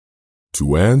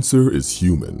To answer is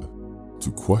human,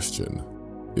 to question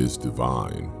is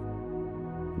divine.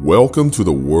 Welcome to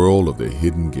the world of the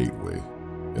Hidden Gateway,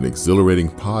 an exhilarating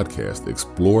podcast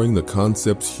exploring the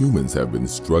concepts humans have been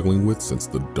struggling with since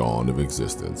the dawn of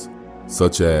existence,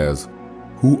 such as,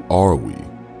 who are we?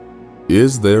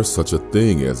 Is there such a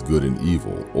thing as good and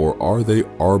evil, or are they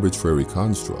arbitrary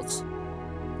constructs?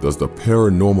 Does the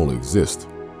paranormal exist?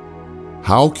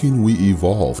 How can we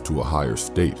evolve to a higher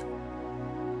state?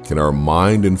 Can our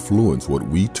mind influence what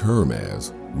we term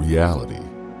as reality?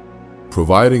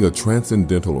 Providing a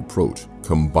transcendental approach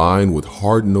combined with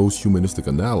hard-nosed humanistic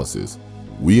analysis,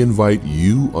 we invite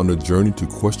you on a journey to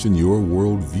question your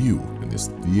worldview in this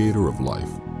theater of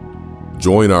life.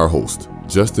 Join our host,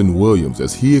 Justin Williams,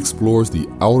 as he explores the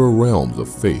outer realms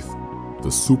of faith,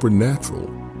 the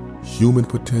supernatural, human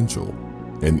potential,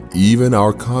 and even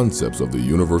our concepts of the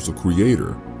universal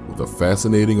creator with a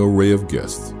fascinating array of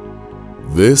guests.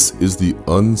 This is the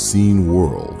unseen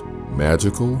world,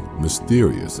 magical,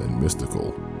 mysterious, and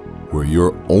mystical, where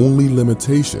your only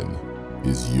limitation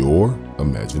is your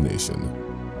imagination.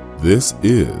 This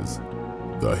is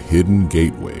the Hidden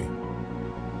Gateway.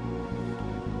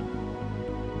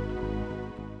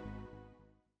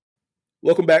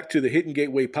 Welcome back to the Hidden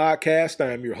Gateway podcast.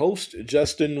 I am your host,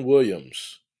 Justin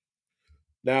Williams.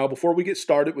 Now, before we get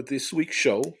started with this week's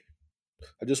show,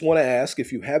 I just want to ask,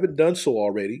 if you haven't done so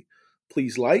already,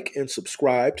 please like and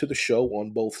subscribe to the show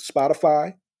on both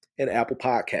Spotify and Apple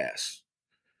Podcasts.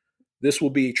 This will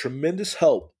be a tremendous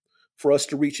help for us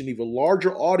to reach an even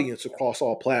larger audience across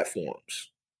all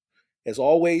platforms. As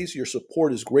always, your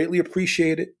support is greatly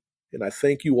appreciated, and I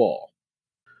thank you all.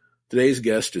 Today's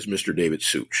guest is Mr. David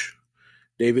Suich.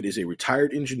 David is a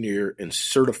retired engineer and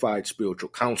certified spiritual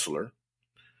counselor.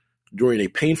 During a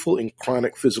painful and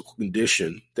chronic physical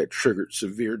condition that triggered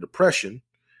severe depression,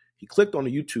 he clicked on a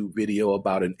YouTube video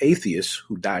about an atheist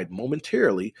who died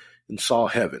momentarily and saw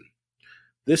heaven.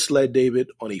 This led David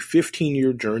on a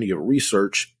 15-year journey of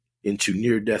research into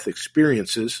near-death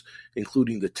experiences,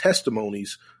 including the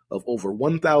testimonies of over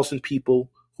 1,000 people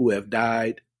who have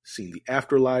died, seen the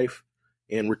afterlife,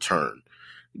 and returned.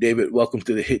 David, welcome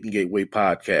to the Hidden Gateway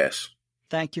podcast.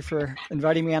 Thank you for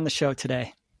inviting me on the show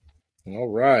today. All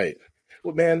right.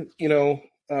 Well, man,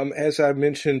 as I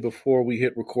mentioned before we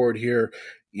hit record here,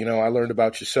 I learned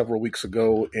about you several weeks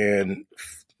ago, and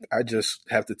I just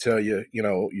have to tell you,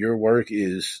 your work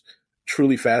is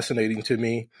truly fascinating to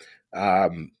me.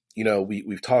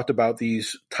 We've talked about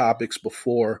these topics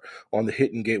before on the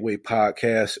Hidden Gateway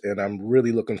podcast, and I'm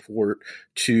really looking forward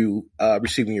to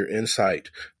receiving your insight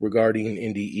regarding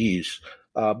NDEs.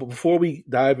 But before we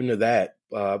dive into that,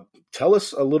 tell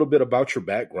us a little bit about your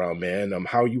background, man.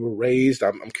 How you were raised.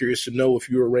 I'm curious to know if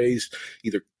you were raised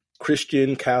either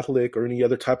Christian, Catholic, or any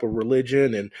other type of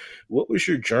religion, and what was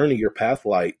your journey, your path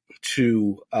like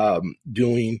to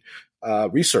doing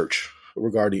research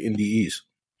regarding NDEs?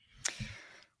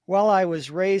 Well, I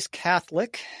was raised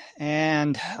Catholic,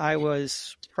 and I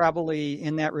was probably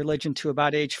in that religion to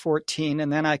about age 14,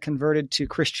 and then I converted to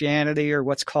Christianity, or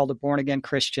what's called a born-again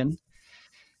Christian.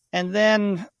 And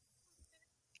then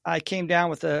I came down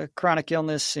with a chronic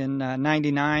illness in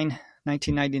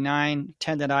 1999,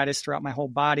 tendinitis throughout my whole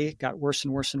body. It got worse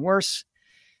and worse and worse.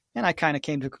 And I kind of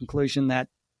came to a conclusion that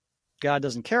God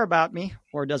doesn't care about me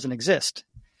or doesn't exist.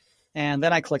 And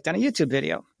then I clicked on a YouTube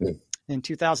video in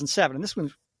 2007.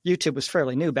 And YouTube was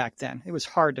fairly new back then. It was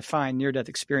hard to find near-death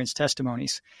experience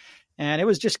testimonies. And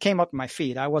it just came up in my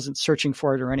feed. I wasn't searching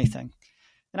for it or anything.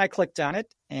 And I clicked on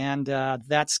it. And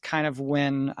that's kind of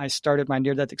when I started my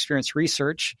near-death experience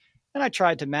research. And I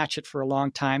tried to match it for a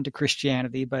long time to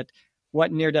Christianity, but what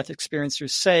near-death experiencers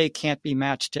say can't be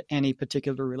matched to any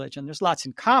particular religion. There's lots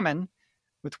in common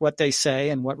with what they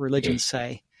say and what religions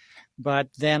say. But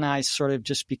then I sort of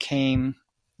just became,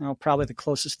 probably the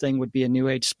closest thing would be a New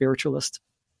Age spiritualist.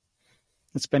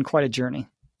 It's been quite a journey.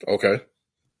 Okay.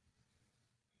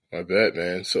 I bet,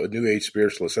 man. So a New Age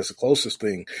spiritualist, that's the closest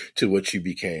thing to what you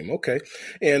became. Okay.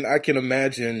 And I can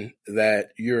imagine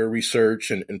that your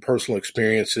research and personal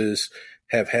experiences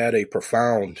have had a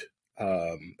profound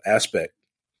aspect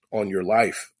on your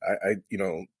life.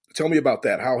 Tell me about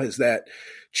that. How has that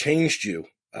changed you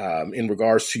in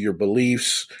regards to your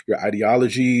beliefs, your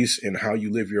ideologies, and how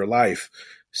you live your life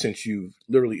since you've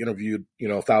literally interviewed,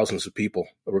 thousands of people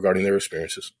regarding their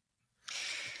experiences?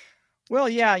 Well,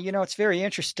 yeah, it's very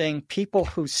interesting. People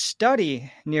who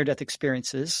study near-death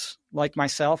experiences, like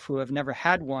myself, who have never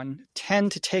had one,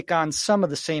 tend to take on some of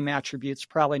the same attributes,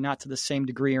 probably not to the same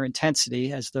degree or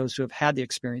intensity as those who have had the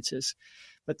experiences.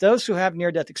 But those who have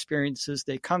near-death experiences,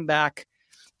 they come back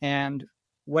and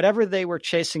whatever they were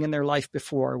chasing in their life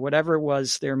before, whatever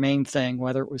was their main thing,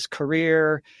 whether it was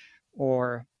career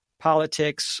or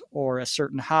politics or a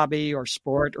certain hobby or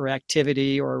sport or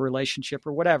activity or a relationship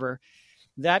or whatever,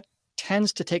 that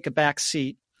tends to take a back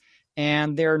seat.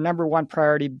 And their number one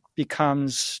priority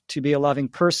becomes to be a loving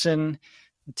person,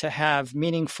 to have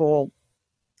meaningful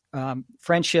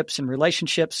friendships and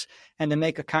relationships, and to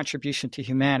make a contribution to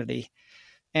humanity.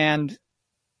 And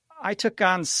I took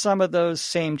on some of those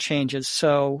same changes.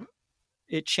 So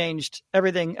it changed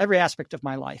everything, every aspect of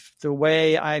my life, the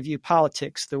way I view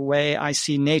politics, the way I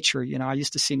see nature. You know, I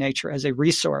used to see nature as a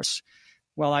resource.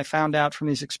 Well, I found out from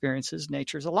these experiences,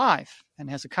 nature's alive and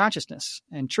has a consciousness,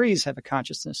 and trees have a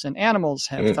consciousness, and animals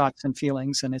have thoughts and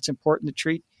feelings, and it's important to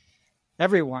treat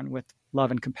everyone with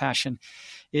love and compassion.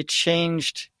 It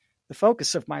changed the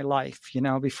focus of my life. You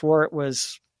know, before it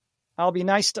was, I'll be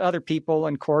nice to other people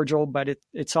and cordial, but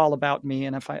it's all about me.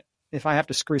 And if I have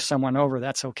to screw someone over,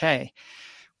 that's okay.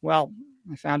 Well,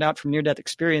 I found out from near-death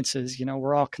experiences, you know,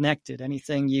 we're all connected.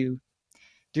 Anything you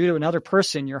do to another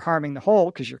person, you're harming the whole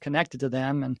because you're connected to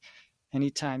them. And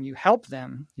anytime you help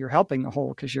them, you're helping the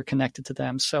whole because you're connected to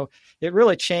them. So it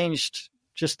really changed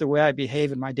just the way I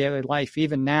behave in my daily life.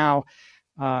 Even now,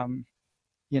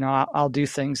 you know, I'll do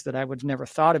things that I would have never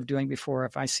thought of doing before.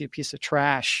 If I see a piece of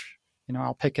trash, you know,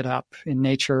 I'll pick it up in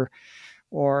nature,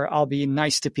 or I'll be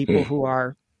nice to people who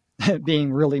are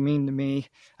being really mean to me.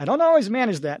 I don't always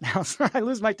manage that now. So I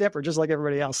lose my temper just like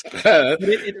everybody else. But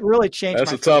it really changed.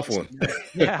 That's a tough one.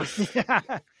 Yeah.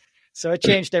 So it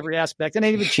changed every aspect, and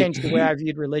it even changed the way I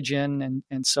viewed religion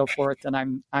and so forth.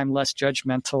 And I'm less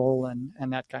judgmental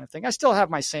and that kind of thing. I still have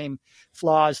my same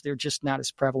flaws. They're just not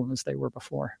as prevalent as they were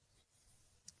before.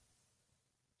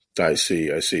 I see.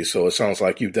 So it sounds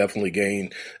like you've definitely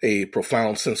gained a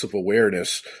profound sense of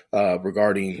awareness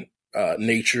regarding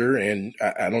nature, and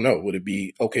I don't know, would it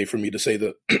be okay for me to say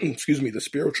the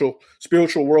the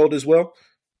spiritual world as well?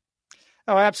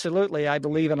 Oh, absolutely. I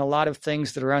believe in a lot of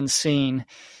things that are unseen.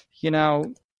 You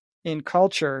know, in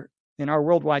culture, in our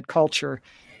worldwide culture,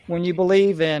 when you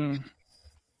believe in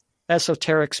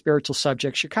esoteric spiritual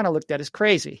subjects, you're kind of looked at as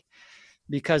crazy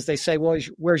because they say, well,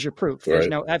 where's your proof? There's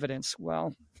no evidence.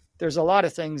 Well, there's a lot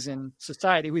of things in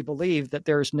society we believe that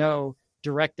there's no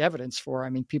direct evidence for.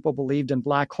 I mean, people believed in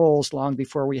black holes long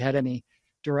before we had any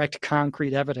direct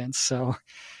concrete evidence. So,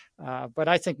 but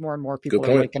I think more and more people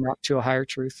are waking up to a higher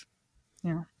truth.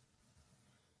 Yeah.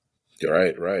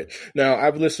 Right. Now,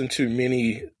 I've listened to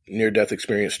many near-death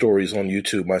experience stories on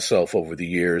YouTube myself over the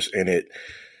years, and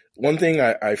one thing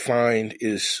I find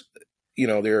is, you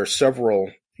know, there are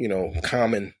several, you know,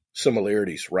 common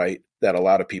similarities, right, that a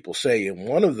lot of people say, and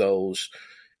one of those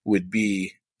would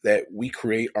be that we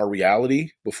create our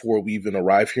reality before we even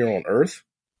arrive here on Earth?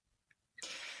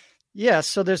 Yes.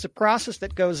 So there's a process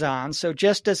that goes on. So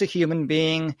just as a human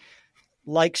being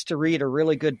likes to read a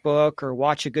really good book or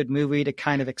watch a good movie to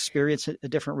kind of experience a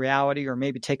different reality, or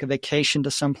maybe take a vacation to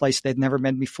someplace they've never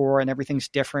been before and everything's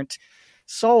different,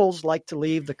 souls like to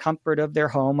leave the comfort of their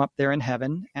home up there in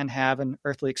heaven and have an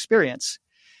earthly experience.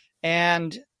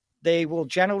 And they will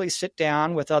generally sit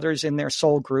down with others in their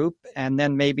soul group, and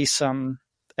then maybe some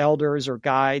elders or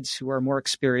guides who are more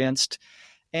experienced.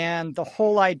 And the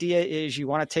whole idea is you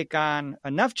want to take on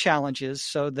enough challenges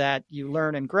so that you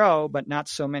learn and grow, but not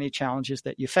so many challenges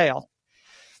that you fail.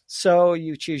 So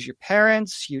you choose your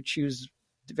parents, you choose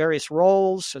various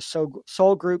roles. So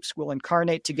soul groups will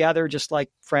incarnate together, just like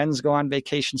friends go on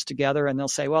vacations together, and they'll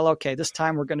say, well, okay, this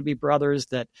time we're going to be brothers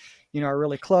that, you know, are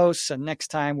really close. And next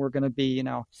time we're going to be, you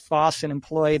know, boss and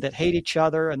employee that hate each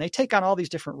other. And they take on all these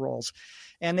different roles,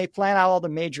 and they plan out all the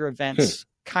major events,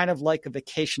 kind of like a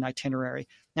vacation itinerary.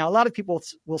 Now, a lot of people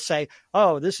will say,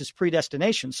 oh, this is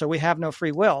predestination, so we have no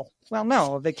free will. Well,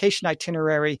 no, a vacation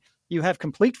itinerary, you have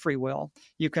complete free will.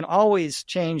 You can always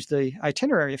change the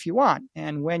itinerary if you want.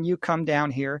 And when you come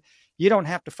down here, you don't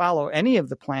have to follow any of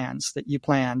the plans that you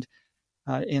planned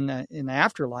in the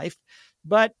afterlife.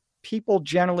 But people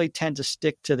generally tend to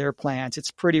stick to their plans.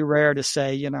 It's pretty rare to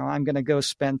say, you know, I'm going to go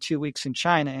spend 2 weeks in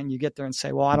China, and you get there and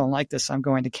say, well, I don't like this, I'm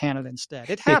going to Canada instead.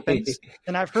 It happens.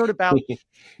 And I've heard about,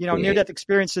 you know, near-death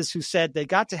experiences who said they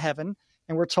got to heaven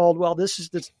and were told, well, this is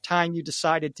the time you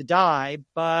decided to die,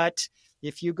 but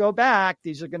if you go back,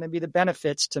 these are going to be the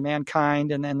benefits to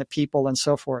mankind and then the people and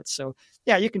so forth. So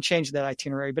yeah, you can change that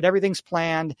itinerary, but everything's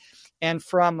planned. And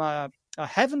from a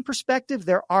heaven perspective,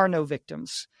 there are no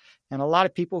victims. And a lot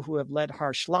of people who have led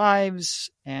harsh lives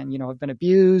and, you know, have been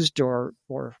abused or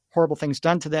horrible things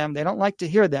done to them, they don't like to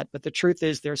hear that. But the truth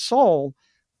is their soul,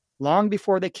 long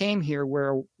before they came here,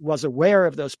 was aware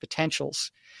of those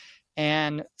potentials.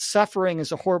 And suffering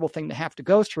is a horrible thing to have to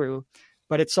go through.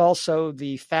 but it's also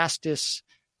the fastest,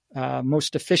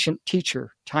 most efficient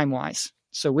teacher time-wise.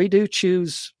 So we do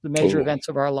choose the major events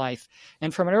of our life.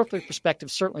 And from an earthly perspective,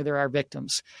 certainly there are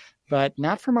victims, but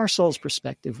not from our soul's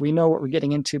perspective. We know what we're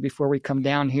getting into before we come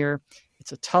down here.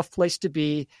 It's a tough place to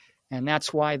be. And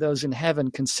that's why those in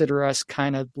heaven consider us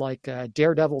kind of like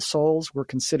daredevil souls. We're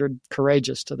considered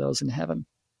courageous to those in heaven.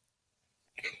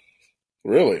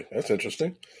 Really? That's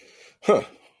interesting. Huh.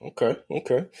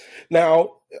 Okay.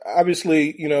 Now,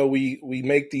 obviously, we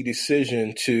make the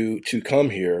decision to come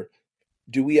here.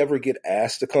 Do we ever get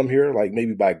asked to come here, like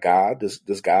maybe by God?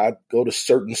 Does God go to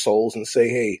certain souls and say,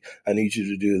 hey, I need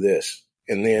you to do this?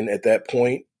 And then at that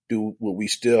point, will we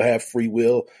still have free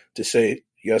will to say,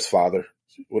 yes, Father,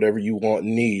 whatever you want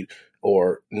and need,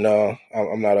 or no,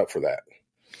 I'm not up for that?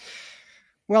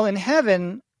 Well, in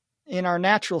heaven, in our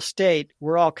natural state,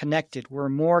 we're all connected. We're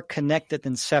more connected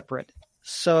than separate.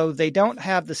 So they don't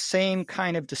have the same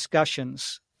kind of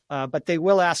discussions, but they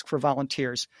will ask for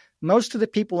volunteers. Most of the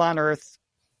people on Earth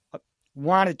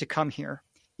wanted to come here,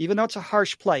 even though it's a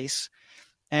harsh place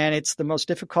and it's the most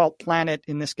difficult planet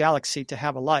in this galaxy to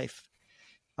have a life.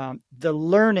 The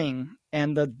learning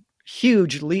and the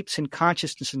huge leaps in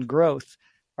consciousness and growth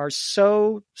are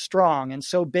so strong and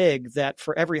so big that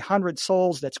for every 100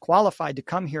 souls that's qualified to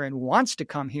come here and wants to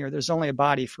come here, there's only a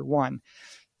body for one.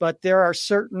 But there are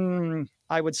certain,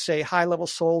 I would say, high-level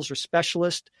souls or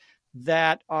specialists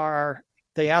that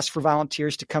they ask for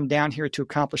volunteers to come down here to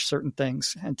accomplish certain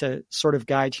things and to sort of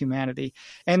guide humanity.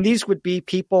 And these would be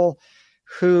people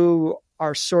who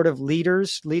are sort of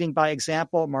leaders, leading by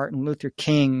example: Martin Luther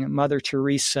King, Mother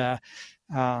Teresa,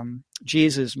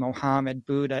 Jesus, Mohammed,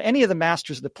 Buddha, any of the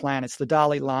masters of the planets, the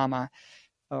Dalai Lama,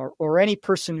 or any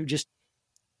person who just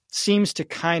seems to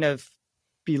kind of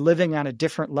be living on a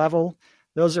different level.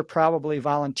 Those are probably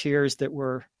volunteers that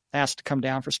were asked to come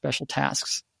down for special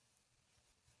tasks.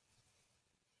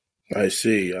 I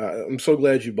see. I'm so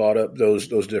glad you brought up those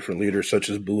different leaders such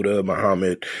as Buddha,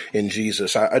 Muhammad, and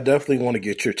Jesus. I definitely want to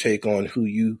get your take on who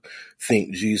you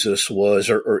think Jesus was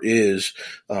or is,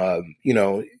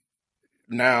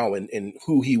 now and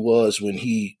who he was when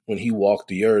he walked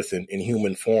the earth in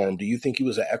human form. Do you think he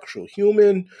was an actual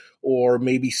human, or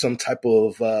maybe some type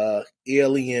of divine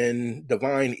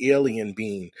alien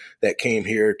being that came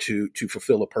here to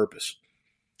fulfill a purpose?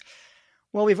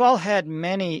 Well, we've all had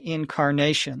many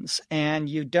incarnations, and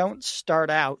you don't start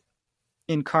out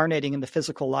incarnating in the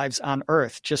physical lives on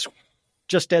Earth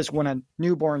just as when a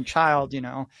newborn child,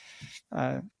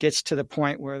 gets to the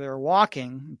point where they're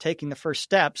walking and taking the first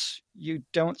steps. You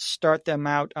don't start them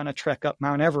out on a trek up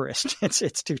Mount Everest.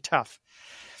 It's too tough.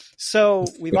 So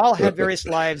we've all had various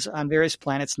lives on various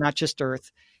planets, not just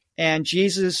Earth. And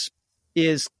Jesus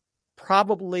is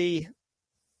probably,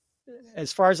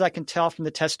 as far as I can tell from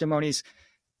the testimonies,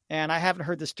 and I haven't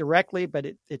heard this directly, but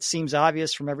it seems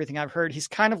obvious from everything I've heard, he's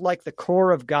kind of like the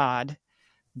core of God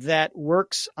that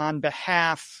works on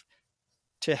behalf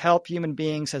to help human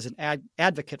beings as an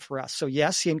advocate for us. So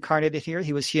yes, he incarnated here.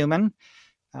 He was human.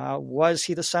 Was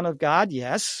he the Son of God?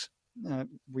 Yes,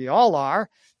 we all are,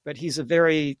 but he's a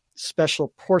very special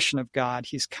portion of God.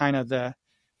 He's kind of the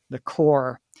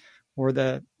core, or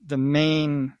the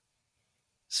main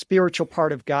spiritual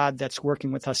part of God that's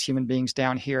working with us human beings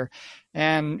down here.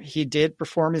 And he did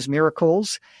perform his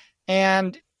miracles.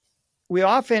 And we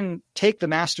often take the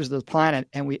masters of the planet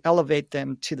and we elevate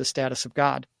them to the status of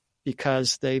God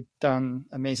because they've done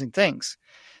amazing things.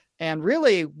 And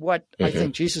really what I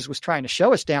think Jesus was trying to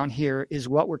show us down here is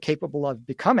what we're capable of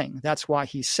becoming. That's why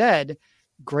he said,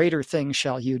 greater things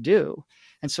shall you do.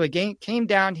 And so he came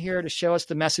down here to show us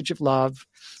the message of love,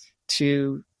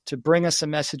 to bring us a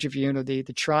message of unity,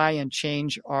 to try and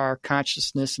change our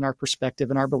consciousness and our perspective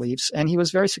and our beliefs. And he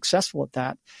was very successful at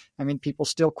that. I mean, people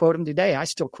still quote him today. I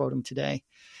still quote him today.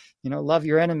 Love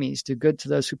your enemies, do good to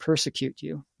those who persecute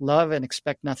you, love and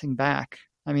expect nothing back.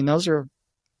 I mean, those are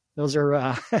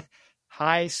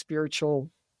high spiritual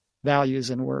values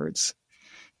and words.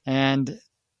 And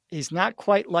he's not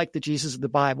quite like the Jesus of the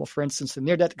Bible. For instance, the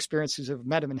near-death experiences who have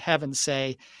met him in heaven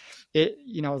say,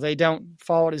 they don't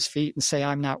fall at his feet and say,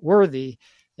 I'm not worthy.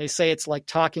 They say it's like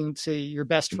talking to your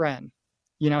best friend.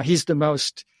 He's the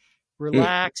most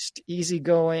relaxed,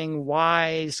 easygoing,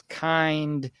 wise,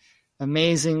 kind,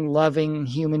 amazing, loving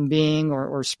human being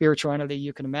or spiritual entity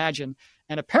you can imagine.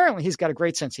 And apparently he's got a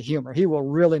great sense of humor. He will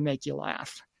really make you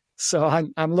laugh. So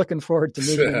I'm looking forward to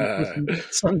meeting him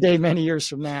someday, many years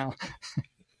from now.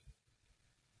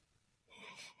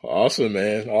 Awesome,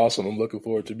 man. Awesome. I'm looking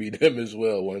forward to meeting him as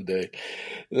well one day.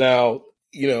 Now,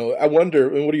 I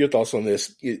wonder, and what are your thoughts on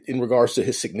this in regards to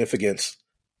his significance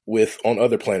with on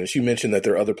other planets? You mentioned that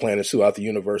there are other planets throughout the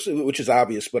universe, which is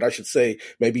obvious, but I should say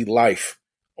maybe life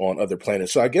on other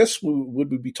planets. So I guess would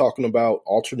we be talking about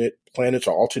alternate planets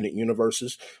or alternate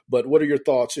universes? But what are your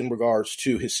thoughts in regards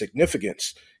to his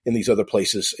significance in these other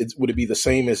places? Would it be the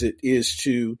same as it is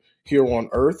to here on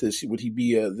Earth? Would he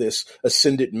be this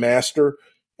ascended master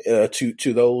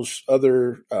to those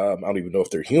other? I don't even know if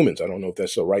they're humans. I don't know if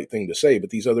that's the right thing to say, but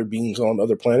these other beings on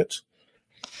other planets.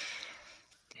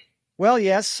 Well,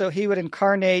 yes. So he would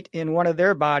incarnate in one of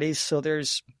their bodies. So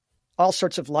there's all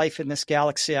sorts of life in this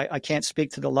galaxy. I can't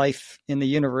speak to the life in the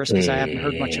universe because I haven't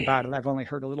heard much about it. I've only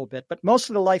heard a little bit. But most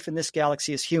of the life in this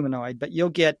galaxy is humanoid. But you'll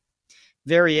get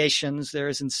variations.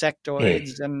 There's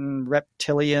insectoids and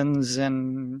reptilians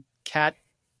and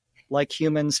cat-like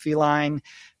humans, feline,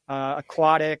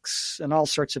 aquatics, and all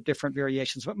sorts of different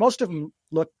variations. But most of them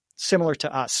look similar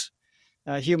to us,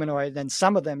 humanoid. And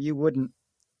some of them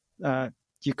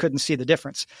you couldn't see the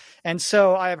difference. And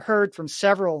so I have heard from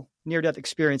several near-death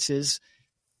experiences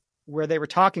where they were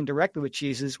talking directly with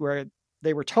Jesus, where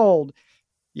they were told,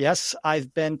 yes,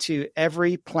 I've been to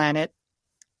every planet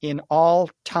in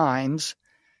all times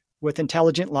with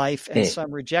intelligent life, and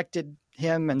some rejected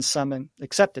him and some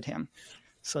accepted him.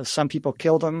 So some people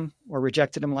killed him or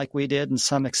rejected him like we did, and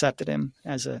some accepted him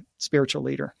as a spiritual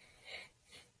leader.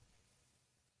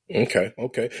 Okay.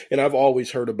 And I've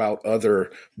always heard about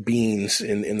other beings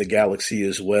in the galaxy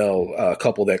as well. A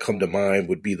couple that come to mind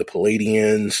would be the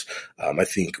Pleiadians. I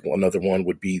think another one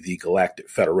would be the Galactic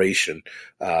Federation.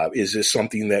 Is this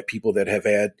something that people that have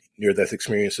had near-death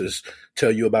experiences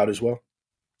tell you about as well?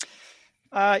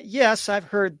 Yes, I've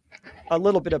heard a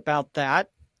little bit about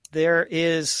that. There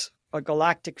is a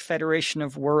Galactic Federation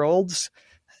of Worlds,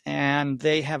 and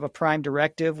they have a prime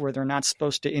directive where they're not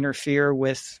supposed to interfere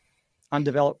with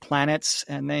undeveloped planets,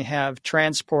 and they have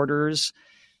transporters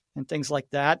and things like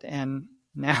that. And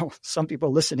now some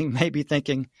people listening may be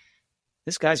thinking,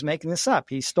 this guy's making this up.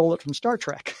 He stole it from Star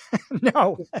Trek.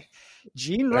 No,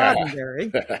 Gene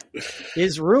Roddenberry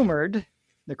is rumored,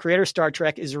 the creator of Star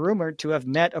Trek is rumored to have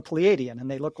met a Pleiadian, and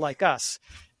they look like us.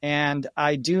 And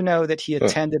I do know that he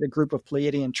attended a group of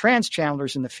Pleiadian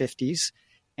trans-channelers in the 50s,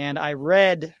 and I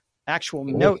read actual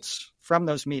notes from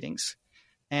those meetings.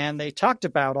 And they talked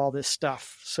about all this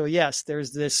stuff. So yes,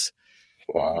 there's this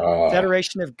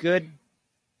federation of good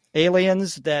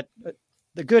aliens that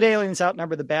the good aliens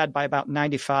outnumber the bad by about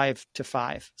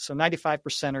 95-5. So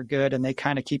 95% are good, and they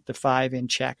kind of keep the 5 in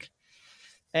check.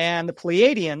 And the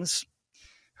Pleiadians,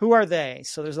 who are they?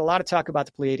 So there's a lot of talk about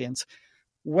the Pleiadians.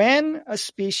 When a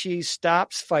species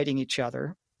stops fighting each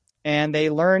other and they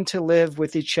learn to live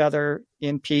with each other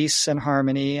in peace and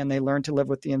harmony, and they learn to live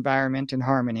with the environment in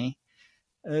harmony,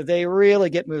 they really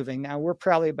get moving. Now, we're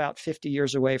probably about 50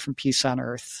 years away from peace on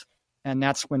Earth, and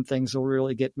that's when things will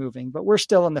really get moving. But we're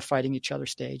still in the fighting each other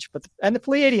stage. And the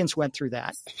Pleiadians went through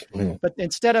that. But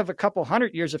instead of a couple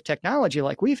hundred years of technology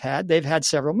like we've had, they've had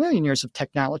several million years of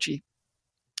technology.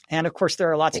 And, of course, there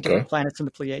are lots of different planets in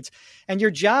the Pleiades. And your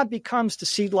job becomes to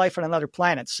seed life on another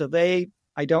planet. So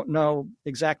I don't know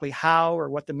exactly how or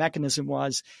what the mechanism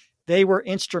was. They were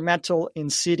instrumental in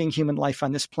seeding human life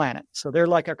on this planet. So they're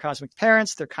like our cosmic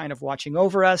parents. They're kind of watching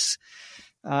over us.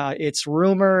 It's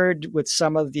rumored with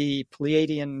some of the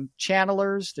Pleiadian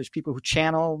channelers, there's people who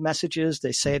channel messages.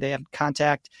 They say they have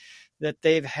contact, that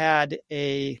they've had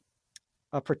a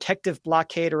protective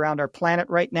blockade around our planet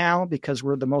right now because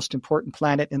we're the most important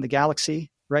planet in the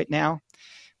galaxy right now.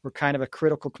 We're kind of a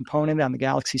critical component on the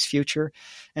galaxy's future.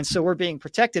 And so we're being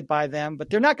protected by them,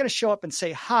 but they're not going to show up and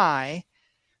say hi,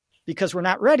 because we're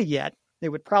not ready yet. It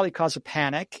would probably cause a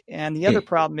panic. And the other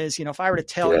problem is, if I were to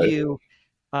tell you,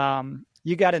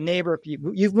 you got a neighbor,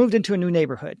 you've moved into a new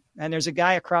neighborhood, and there's a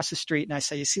guy across the street, and I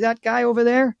say, you see that guy over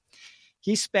there?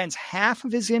 He spends half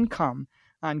of his income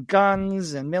on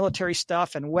guns and military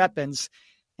stuff and weapons.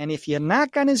 And if you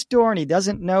knock on his door and he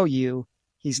doesn't know you,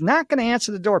 he's not going to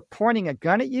answer the door pointing a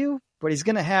gun at you, but he's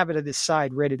going to have it at his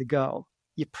side ready to go.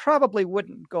 You probably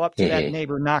wouldn't go up to that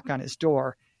neighbor, knock on his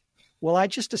door. Well, I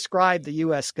just described the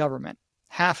U.S. government.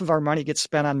 Half of our money gets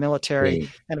spent on military.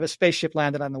 And if a spaceship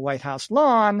landed on the White House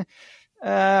lawn,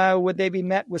 would they be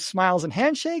met with smiles and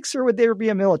handshakes, or would there be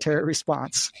a military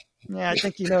response? Yeah, I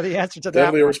think you know the answer to that.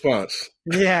 Definitely a response.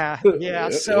 Yeah.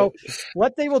 So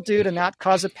what they will do to not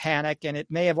cause a panic, and it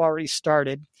may have already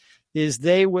started, is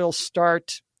they will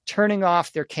start turning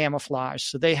off their camouflage.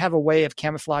 So they have a way of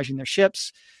camouflaging their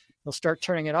ships. They'll start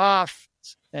turning it off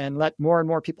and let more and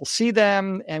more people see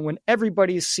them. And when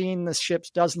everybody's seen the ships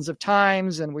dozens of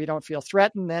times and we don't feel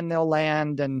threatened, then they'll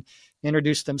land and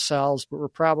introduce themselves. But we're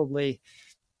probably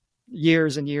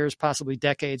years and years, possibly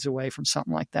decades away from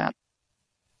something like that.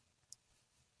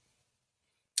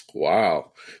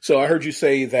 Wow. So I heard you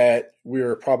say that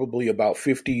we're probably about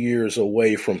 50 years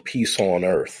away from peace on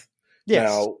earth. Yes.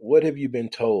 Now, what have you been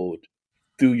told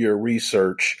through your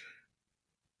research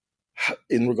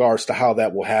in regards to how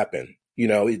that will happen?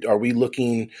 Are we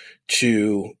looking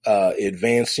to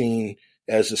advancing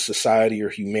as a society or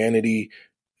humanity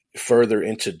further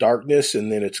into darkness,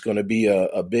 and then it's going to be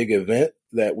a big event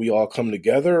that we all come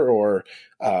together, or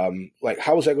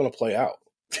how is that going to play out?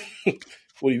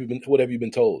 What have you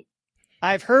been told?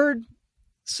 I've heard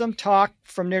some talk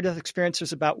from near-death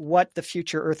experiencers about what the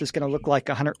future Earth is going to look like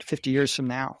 150 years from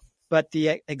now. But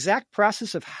the exact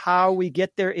process of how we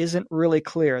get there isn't really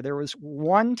clear. There was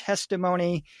one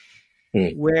testimony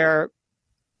where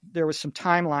there was some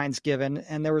timelines given,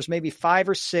 and there was maybe 5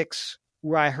 or 6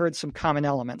 where I heard some common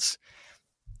elements.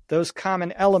 Those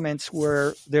common elements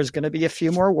were there's going to be a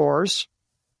few more wars.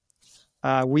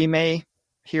 We may,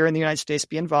 here in the United States,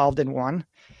 be involved in one.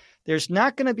 There's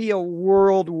not going to be a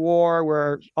world war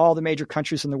where all the major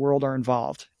countries in the world are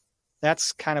involved.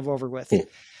 That's kind of over with.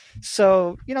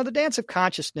 So, the dance of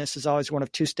consciousness is always one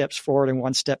of 2 steps forward and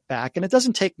 1 step back. And it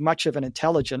doesn't take much of an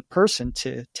intelligent person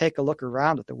to take a look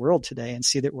around at the world today and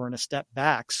see that we're in a step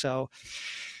back. So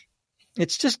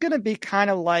it's just going to be kind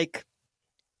of like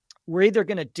we're either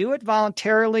going to do it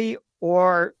voluntarily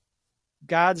or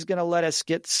God's going to let us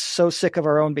get so sick of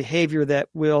our own behavior that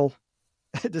we'll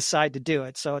decide to do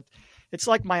it. So it's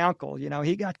like my uncle,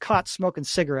 he got caught smoking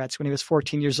cigarettes when he was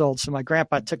 14 years old. So my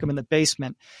grandpa took him in the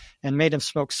basement and made him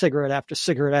smoke cigarette after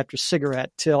cigarette after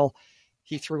cigarette till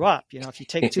he threw up. If you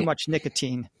take too much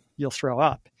nicotine, you'll throw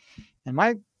up. And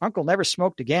my uncle never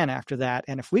smoked again after that.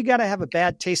 And if we got to have a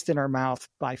bad taste in our mouth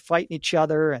by fighting each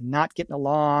other and not getting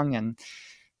along and,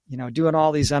 doing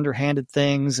all these underhanded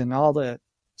things and all the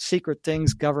secret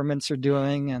things governments are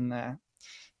doing and the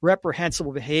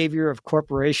reprehensible behavior of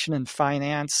corporation and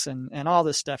finance and all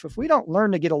this stuff. If we don't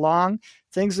learn to get along,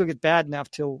 things will get bad enough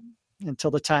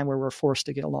until the time where we're forced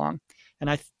to get along. And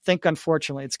I think,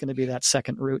 unfortunately, it's going to be that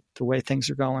second route, the way things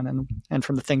are going and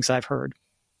from the things I've heard.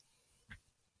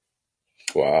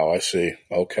 Wow, I see.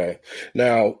 Okay.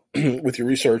 Now, with your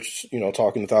research,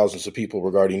 talking to thousands of people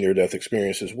regarding near-death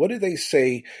experiences, what do they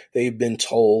say they've been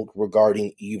told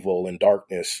regarding evil and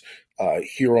darkness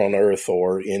here on Earth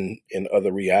or in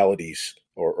other realities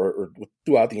or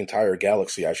throughout the entire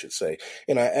galaxy, I should say?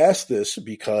 And I ask this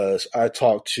because I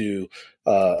talked to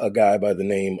a guy by the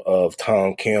name of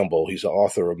Tom Campbell. He's the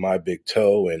author of My Big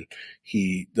Toe, and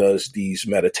he does these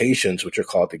meditations, which are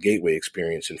called the Gateway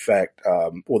Experience. In fact,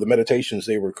 the meditations,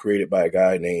 they were created by a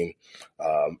guy named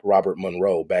Robert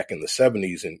Monroe back in the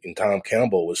 70s, and Tom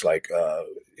Campbell was like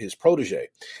his protege.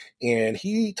 And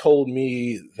he told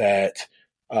me that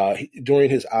during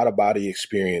his out-of-body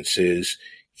experiences,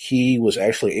 he was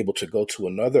actually able to go to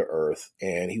another Earth,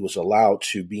 and he was allowed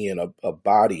to be in a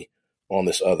body on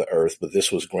this other Earth, but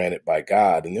this was granted by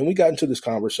God. And then we got into this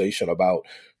conversation about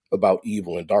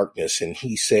evil and darkness, and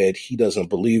he said he doesn't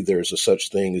believe there's a such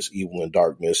thing as evil and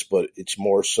darkness, but it's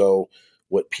more so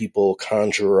what people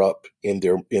conjure up in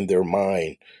their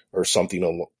mind or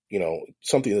something,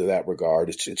 something to that regard.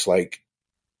 It's like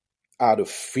out of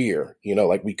fear,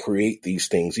 like we create these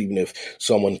things, even if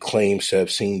someone claims to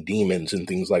have seen demons and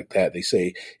things like that, they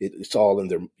say it's all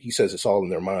in he says it's all in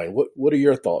their mind. What are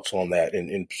your thoughts on that?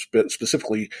 And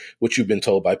specifically what you've been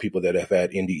told by people that have had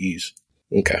NDEs?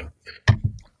 Okay.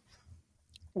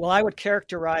 Well, I would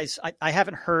characterize, I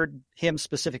haven't heard him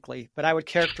specifically, but I would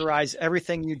characterize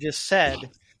everything you just said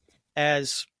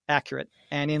as accurate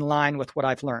and in line with what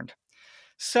I've learned.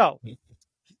 So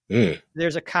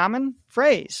there's a common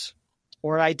phrase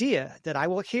or idea that I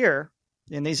will hear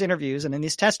in these interviews and in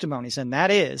these testimonies, and that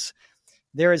is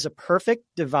there is a perfect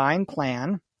divine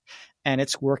plan and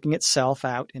it's working itself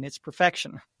out in its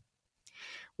perfection.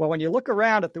 Well, when you look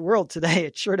around at the world today,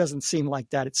 it sure doesn't seem like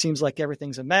that. It seems like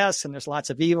everything's a mess and there's lots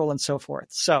of evil and so forth.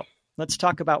 So let's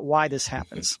talk about why this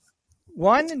happens.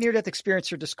 One near-death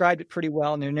experiencer described it pretty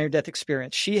well in her near-death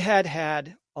experience. She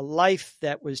had a life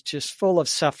that was just full of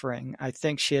suffering. I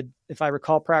think she had, if I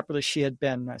recall properly, she had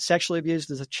been sexually abused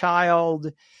as a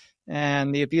child,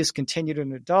 and the abuse continued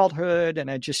in adulthood, and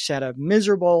had just had a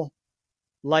miserable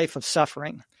life of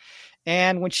suffering.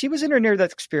 And when she was in her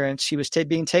near-death experience, she was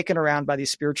being taken around by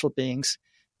these spiritual beings,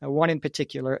 one in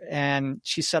particular, and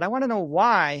she said, I want to know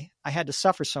why I had to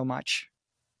suffer so much.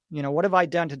 What have I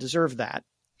done to deserve that?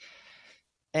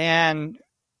 And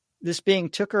this being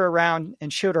took her around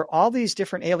and showed her all these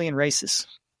different alien races,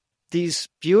 these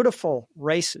beautiful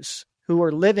races who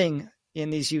were living in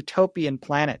these utopian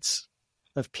planets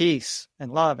of peace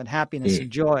and love and happiness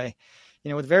and joy,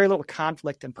 with very little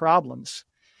conflict and problems.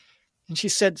 And she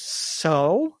said,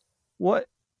 so what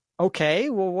okay,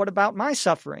 well, what about my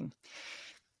suffering?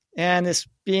 And it's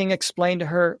being explained to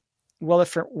her, well,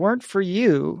 if it weren't for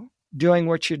you doing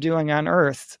what you're doing on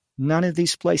earth, none of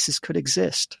these places could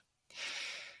exist.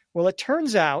 Well, it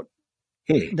turns out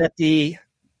that the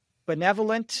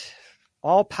benevolent,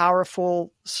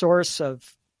 all-powerful source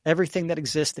of everything that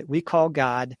exists that we call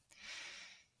God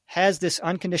has this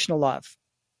unconditional love.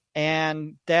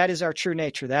 And that is our true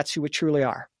nature. That's who we truly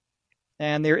are.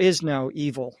 And there is no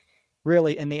evil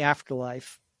really in the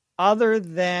afterlife other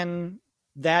than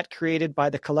that created by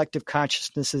the collective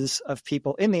consciousnesses of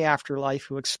people in the afterlife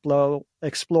who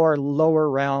explore lower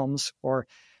realms or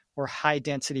high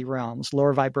density realms,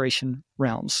 lower vibration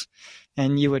realms.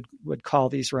 And you would call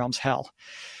these realms hell.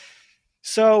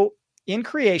 So in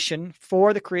creation,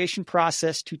 for the creation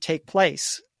process to take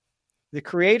place, the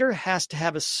creator has to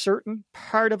have a certain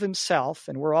part of himself,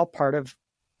 and we're all part of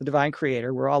the divine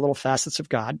creator. We're all little facets of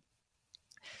God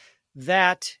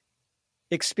that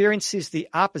experiences the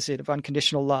opposite of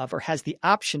unconditional love, or has the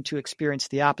option to experience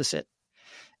the opposite.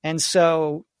 And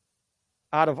so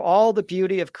out of all the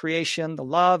beauty of creation, the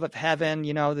love of heaven,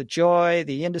 the joy,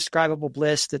 the indescribable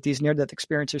bliss that these near-death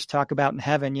experiencers talk about in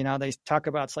heaven, they talk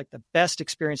about it's like the best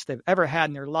experience they've ever had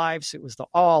in their lives. It was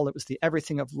the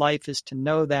everything of life is to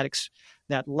know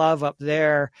that love up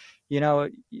there. You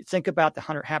think about the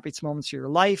 100 happiest moments of your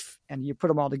life and you put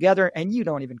them all together and you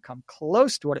don't even come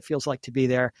close to what it feels like to be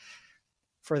there.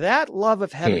 For that love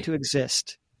of heaven to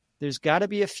exist, there's got to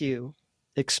be a few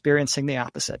experiencing the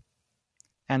opposite.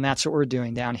 And that's what we're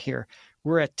doing down here.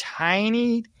 We're a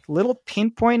tiny little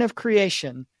pinpoint of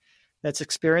creation that's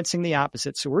experiencing the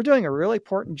opposite. So we're doing a really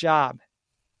important job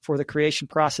for the creation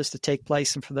process to take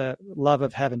place and for the love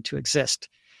of heaven to exist.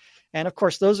 And of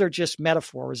course, those are just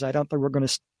metaphors. I don't think we're going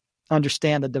to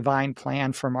understand the divine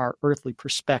plan from our earthly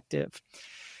perspective.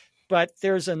 But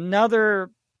there's another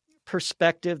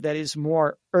perspective that is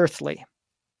more earthly.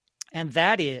 And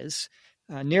that is,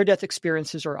 near-death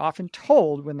experiences are often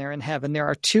told when they're in heaven, there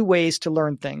are two ways to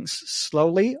learn things: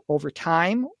 slowly over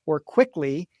time or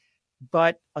quickly,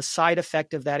 but a side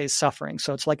effect of that is suffering.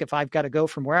 So it's like if I've got to go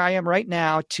from where I am right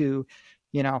now to,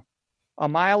 a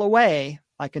mile away,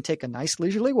 I can take a nice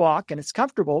leisurely walk and it's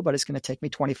comfortable, but it's going to take me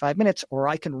 25 minutes, or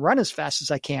I can run as fast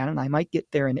as I can and I might get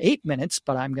there in 8 minutes,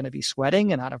 but I'm going to be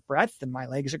sweating and out of breath and my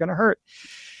legs are going to hurt.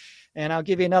 And I'll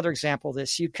give you another example of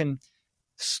this. You can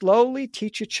slowly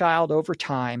teach a child over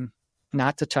time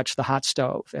not to touch the hot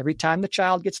stove. Every time the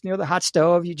child gets near the hot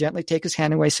stove, you gently take his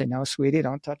hand away, say, "No, sweetie,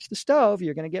 don't touch the stove.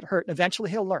 You're going to get hurt." And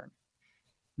eventually he'll learn.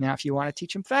 Now, if you want to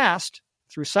teach him fast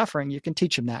through suffering, you can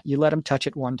teach him that. You let him touch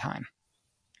it one time.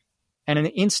 And in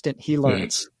an instant, he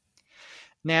learns.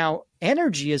 Now,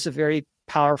 energy is a very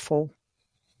powerful,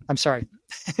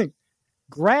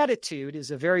 gratitude is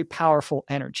a very powerful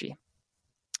energy.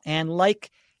 And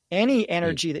like any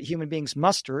energy that human beings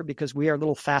muster, because we are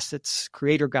little facets,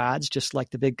 creator gods, just like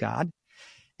the big God,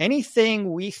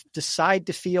 anything we decide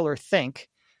to feel or think,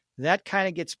 that kind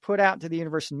of gets put out into the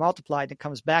universe and multiplied and it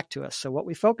comes back to us. So what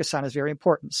we focus on is very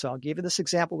important. So I'll give you this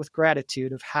example with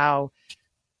gratitude of how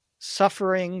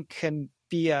suffering can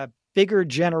be a bigger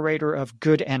generator of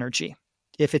good energy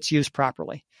if it's used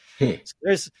properly. So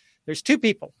there's two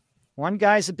people. One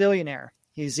guy's a billionaire.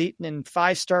 He's eaten in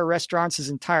 5-star restaurants his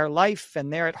entire life.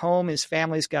 And there at home, his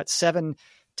family's got 7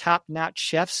 top-notch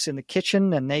chefs in the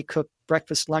kitchen and they cook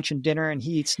breakfast, lunch, and dinner. And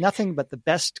he eats nothing but the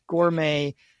best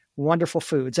gourmet, wonderful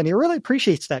foods. And he really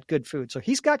appreciates that good food. So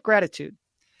he's got gratitude.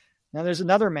 Now there's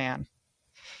another man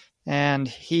and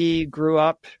he grew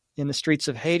up in the streets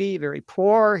of Haiti, very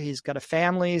poor. He's got a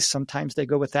family. Sometimes they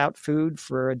go without food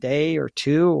for a day or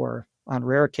two, or on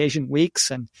rare occasion,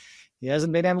 weeks. And he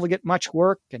hasn't been able to get much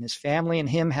work, and his family and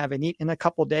him haven't eaten in a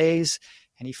couple of days.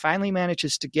 And he finally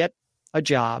manages to get a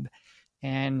job.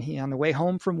 And he, on the way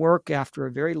home from work after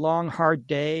a very long, hard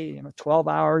day, 12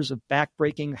 hours of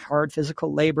back-breaking, hard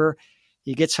physical labor,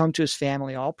 he gets home to his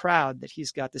family all proud that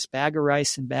he's got this bag of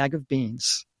rice and bag of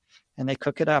beans. And they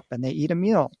cook it up and they eat a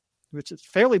meal, which is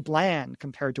fairly bland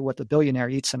compared to what the billionaire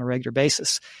eats on a regular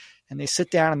basis. And they sit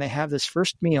down and they have this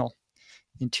first meal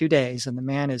in 2 days. And the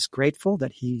man is grateful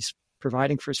that he's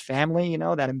providing for his family.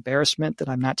 That embarrassment that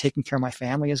I'm not taking care of my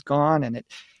family is gone. And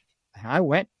I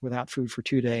went without food for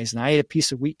 2 days and I ate a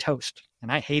piece of wheat toast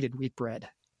and I hated wheat bread.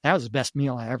 That was the best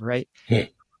meal I ever ate.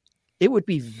 It would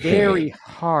be very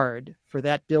hard for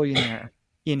that billionaire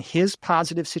in his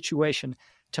positive situation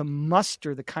to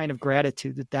muster the kind of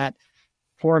gratitude that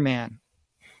poor man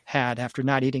had after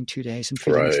not eating 2 days and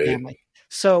feeding his family.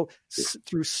 So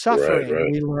through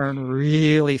suffering, we learn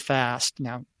really fast.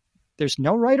 Now, there's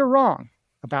no right or wrong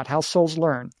about how souls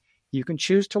learn. You can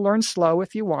choose to learn slow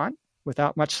if you want.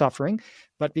 without much suffering.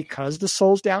 But because the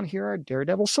souls down here are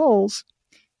daredevil souls,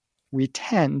 we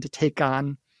tend to take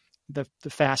on the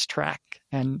fast track,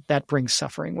 and that brings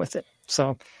suffering with it.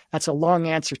 So that's a long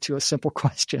answer to a simple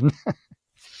question.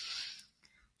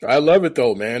 I love it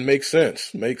though, man. Makes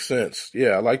sense. Makes sense. Yeah,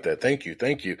 I like that. Thank you.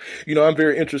 Thank you. I'm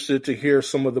very interested to hear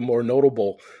some of the more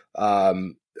notable,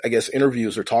 I guess,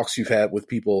 interviews or talks you've had with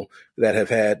people that have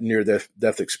had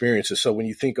near-death experiences. So when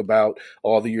you think about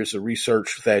all the years of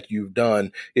research that you've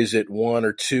done, is it one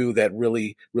or two that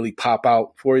really, really pop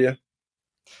out for you?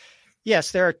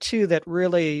 Yes, there are two that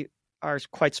really are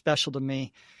quite special to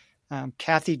me.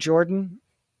 Kathy Jordan,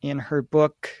 in her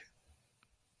book,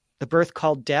 The Birth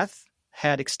Called Death,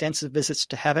 had extensive visits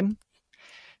to heaven.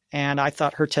 And I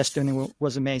thought her testimony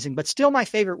was amazing. But still, my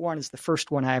favorite one is the first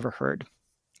one I ever heard.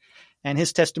 And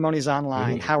his testimony is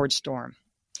online, Howard Storm,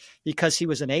 because he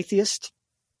was an atheist.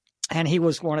 And he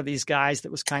was one of these guys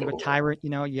that was kind of a tyrant,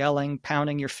 yelling,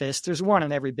 pounding your fist. There's one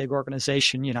in every big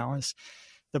organization, is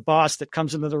the boss that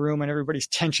comes into the room and everybody's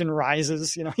tension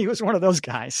rises. He was one of those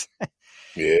guys.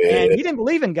 Yeah. And he didn't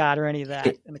believe in God or any of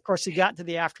that. And of course, he got into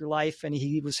the afterlife and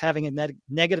he was having a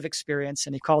negative experience,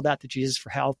 and he called out to Jesus for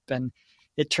help, and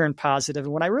it turned positive.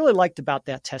 And what I really liked about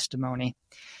that testimony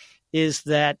is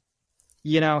that,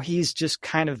 he's just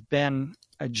kind of been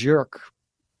a jerk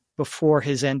before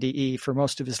his NDE for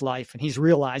most of his life. And he's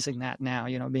realizing that now,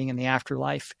 being in the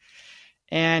afterlife.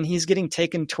 And he's getting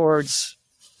taken towards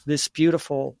this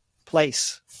beautiful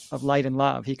place of light and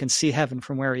love. He can see heaven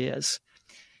from where he is.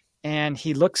 And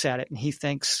he looks at it and he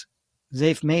thinks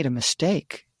they've made a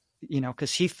mistake,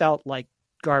 because he felt like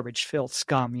garbage, filth,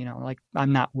 scum, like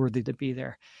I'm not worthy to be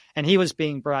there. And he was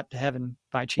being brought to heaven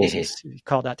by Jesus. He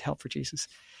called out to help for Jesus.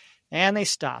 And they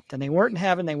stopped, and they weren't in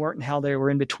heaven. They weren't in hell. They were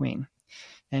in between.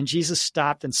 And Jesus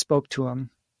stopped and spoke to him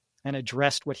and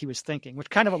addressed what he was thinking, which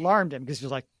kind of alarmed him because he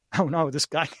was like, oh no, this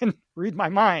guy can read my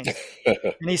mind.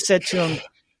 And he said to him,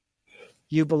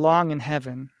 you belong in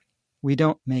heaven. We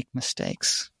don't make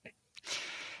mistakes.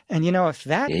 And if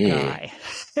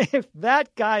that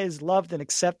guy is loved and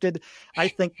accepted, I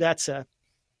think that's a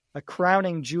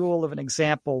crowning jewel of an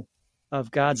example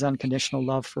of God's unconditional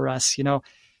love for us.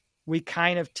 We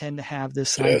kind of tend to have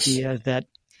this idea that,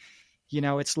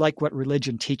 it's like what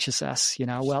religion teaches us,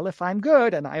 well, if I'm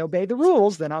good and I obey the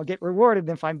rules, then I'll get rewarded.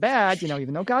 And if I'm bad,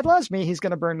 even though God loves me, he's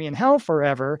going to burn me in hell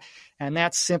forever. And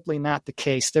that's simply not the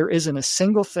case. There isn't a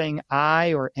single thing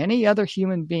I or any other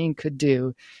human being could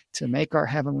do to make our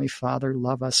Heavenly Father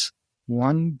love us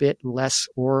one bit less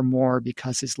or more,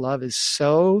 because his love is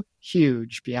so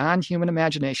huge beyond human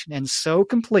imagination and so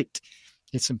complete.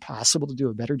 It's impossible to do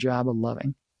a better job of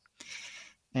loving.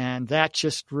 And that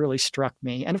just really struck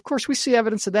me. And of course, we see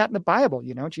evidence of that in the Bible.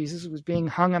 Jesus was being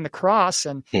hung on the cross,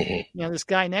 and, this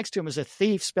guy next to him was a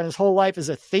thief, spent his whole life as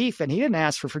a thief, and he didn't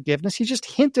ask for forgiveness. He just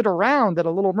hinted around at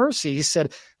a little mercy. He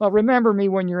said, well, remember me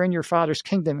when you're in your Father's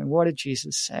kingdom. And what did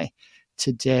Jesus say?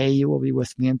 Today you will be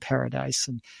with me in paradise.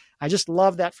 And I just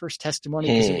love that first testimony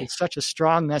because it was such a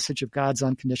strong message of God's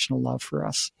unconditional love for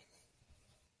us.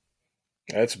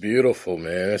 That's beautiful,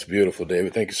 man. That's beautiful,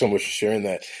 David. Thank you so much for sharing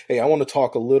that. Hey, I want to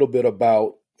talk a little bit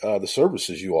about the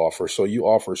services you offer. So you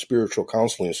offer spiritual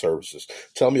counseling services.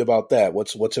 Tell me about that.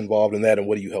 What's involved in that, and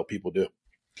what do you help people do?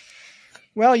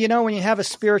 Well, when you have a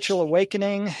spiritual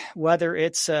awakening, whether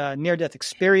it's a near-death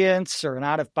experience or an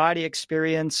out-of-body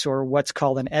experience or what's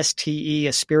called an STE,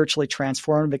 a spiritually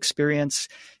transformative experience,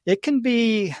 it can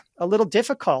be a little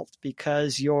difficult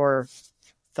because your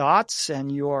thoughts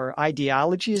and your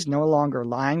ideologies no longer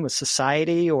align with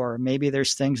society, or maybe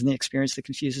there's things in the experience that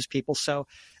confuses people. So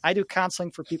I do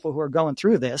counseling for people who are going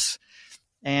through this.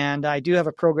 And I do have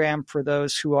a program for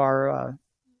those who are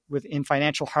in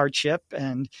financial hardship.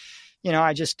 And,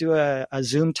 I just do a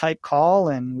Zoom type call,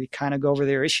 and we kind of go over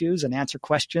their issues and answer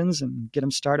questions and get them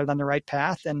started on the right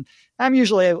path. And I'm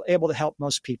usually able to help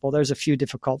most people. There's a few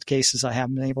difficult cases I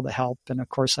haven't been able to help. And of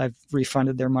course, I've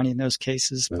refunded their money in those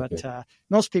cases. But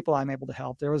most people I'm able to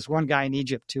help. There was one guy in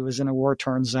Egypt who was in a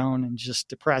war-torn zone and just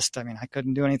depressed. I mean, I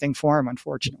couldn't do anything for him,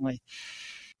 unfortunately.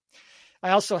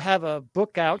 I also have a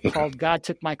book out called God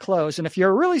Took My Clothes. And if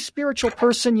you're a really spiritual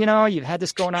person, you've had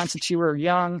this going on since you were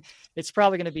young, it's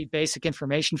probably going to be basic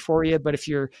information for you. But if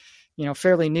you're,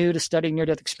 fairly new to studying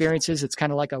near-death experiences, it's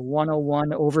kind of like a 101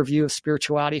 overview of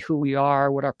spirituality, who we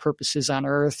are, what our purpose is on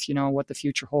earth, what the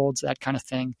future holds, that kind of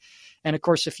thing. And of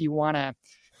course, if you want to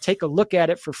take a look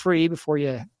at it for free before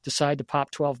you decide to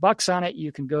pop $12 on it,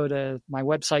 you can go to my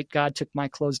website,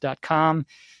 godtookmyclothes.com.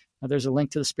 There's a link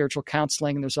to the spiritual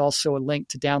counseling, and there's also a link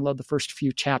to download the first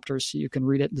few chapters so you can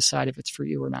read it and decide if it's for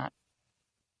you or not.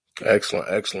 Excellent,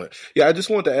 excellent. Yeah, I just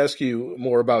wanted to ask you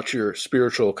more about your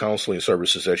spiritual counseling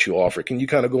services that you offer. Can you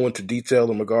kind of go into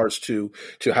detail in regards to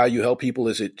how you help people?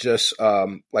 Is it just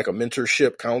like a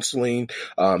mentorship counseling?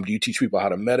 Do you teach people how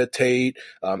to meditate?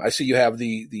 I see you have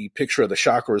the picture of the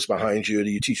chakras behind you. Do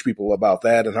you teach people about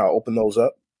that and how to open those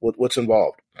up? What's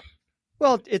involved?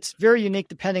 Well, it's very unique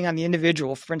depending on the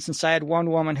individual. For instance, I had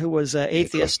one woman who was an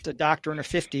atheist, a doctor in her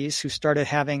 50s, who started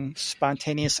having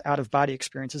spontaneous out-of-body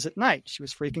experiences at night. She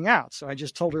was freaking out. So I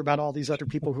just told her about all these other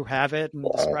people who have it and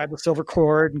described the silver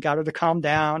cord and got her to calm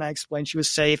down. I explained she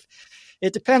was safe.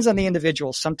 It depends on the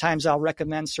individual. Sometimes I'll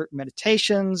recommend certain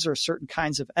meditations or certain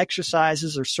kinds of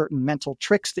exercises or certain mental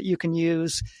tricks that you can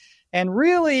use. And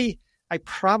really, I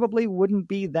probably wouldn't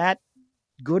be that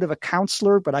good of a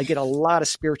counselor, but I get a lot of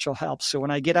spiritual help. So when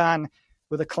I get on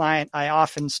with a client, I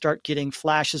often start getting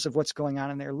flashes of what's going on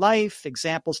in their life,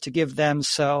 examples to give them.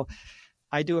 So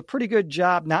I do a pretty good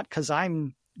job, not because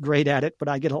I'm great at it, but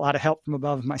I get a lot of help from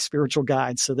above my spiritual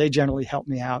guides. So they generally help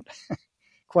me out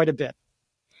quite a bit.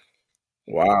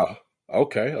 Wow.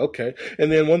 Okay.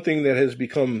 And then one thing that has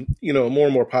become, more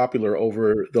and more popular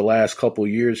over the last couple of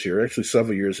years here, actually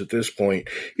several years at this point,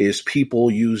 is people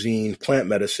using plant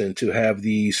medicine to have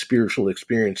these spiritual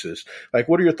experiences. Like,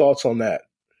 what are your thoughts on that?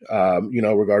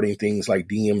 Regarding things like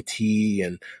DMT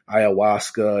and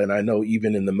ayahuasca. And I know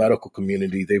even in the medical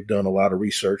community, they've done a lot of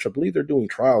research. I believe they're doing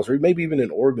trials, or maybe even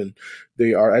in Oregon,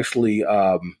 they are actually,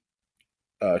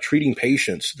 treating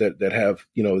patients that have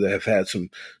had some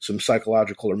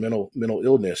psychological or mental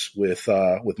illness with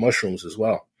mushrooms as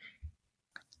well.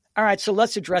 All right, so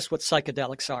let's address what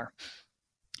psychedelics are.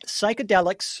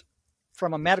 Psychedelics,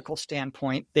 from a medical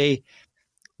standpoint,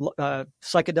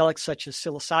 psychedelics such as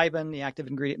psilocybin, the active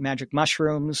ingredient magic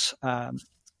mushrooms,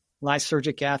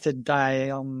 lysergic acid,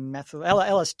 dimethyl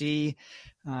LSD,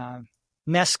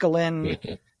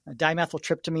 mescaline,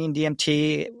 dimethyltryptamine,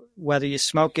 DMT, whether you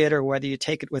smoke it or whether you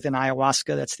take it within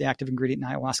ayahuasca, that's the active ingredient in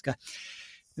ayahuasca,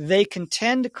 they can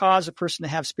tend to cause a person to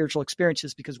have spiritual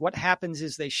experiences because what happens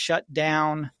is they shut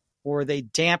down or they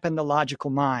dampen the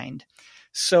logical mind.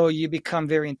 So you become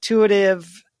very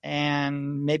intuitive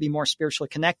and maybe more spiritually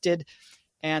connected.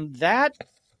 And that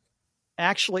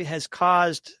actually has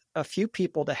caused a few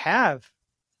people to have,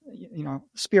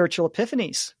 spiritual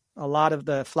epiphanies. A lot of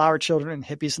the flower children and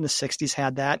hippies in the 60s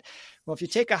had that. Well, if you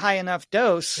take a high enough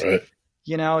dose, right,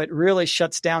 it really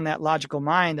shuts down that logical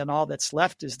mind, and all that's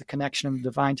left is the connection of the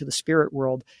divine to the spirit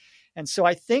world. And so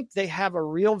I think they have a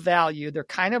real value. They're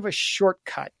kind of a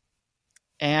shortcut,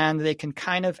 and they can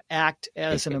kind of act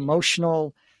as an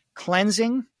emotional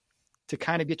cleansing to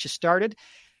kind of get you started.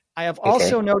 I have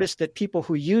also noticed that people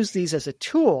who use these as a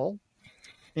tool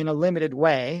in a limited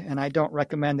way, and I don't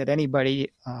recommend that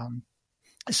anybody,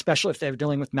 especially if they're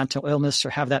dealing with mental illness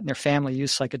or have that in their family,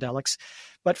 use psychedelics.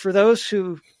 But for those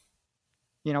who,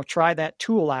 try that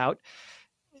tool out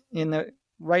in the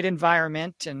right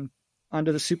environment and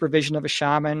under the supervision of a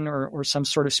shaman or some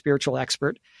sort of spiritual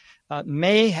expert,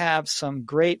 may have some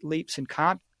great leaps in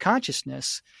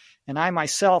consciousness. And I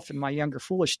myself, in my younger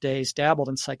foolish days, dabbled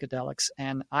in psychedelics,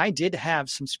 and I did have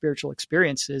some spiritual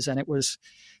experiences, and it was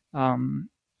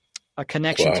a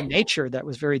connection to nature that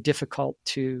was very difficult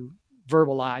to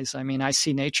verbalize. I mean, I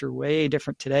see nature way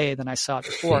different today than I saw it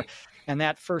before. And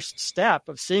that first step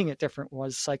of seeing it different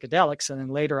was psychedelics. And then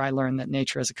later I learned that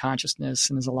nature has a consciousness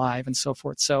and is alive and so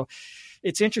forth. So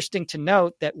it's interesting to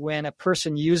note that when a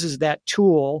person uses that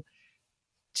tool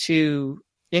to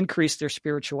increase their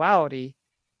spirituality,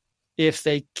 if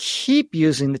they keep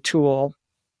using the tool,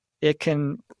 it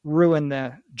can ruin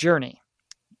the journey.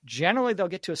 Generally, they'll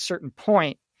get to a certain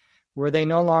point where they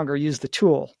no longer use the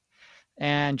tool.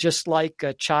 And just like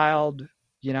a child,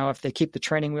 if they keep the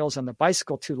training wheels on the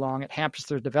bicycle too long, it hampers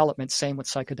their development. Same with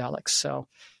psychedelics. So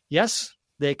yes,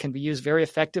 they can be used very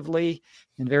effectively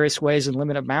in various ways in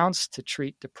limited amounts to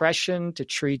treat depression, to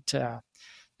treat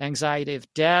anxiety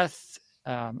of death,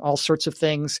 all sorts of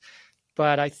things.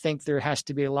 But I think there has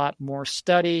to be a lot more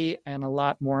study and a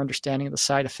lot more understanding of the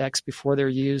side effects before they're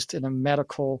used in a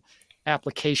medical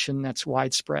application that's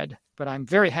widespread. But I'm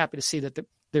very happy to see that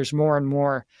there's more and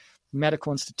more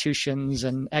medical institutions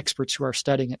and experts who are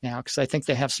studying it now, because I think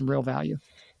they have some real value.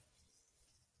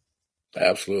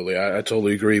 Absolutely. I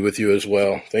totally agree with you as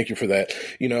well. Thank you for that.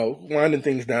 Winding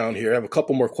things down here, I have a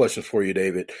couple more questions for you,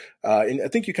 David. And I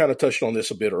think you kind of touched on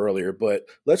this a bit earlier, but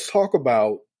let's talk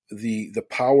about the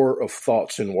power of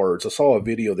thoughts and words. I saw a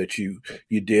video that you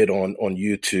did on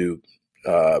YouTube.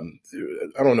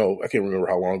 I don't know, I can't remember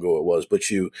how long ago it was, but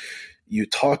you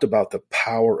talked about the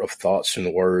power of thoughts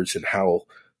and words and how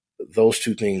those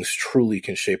two things truly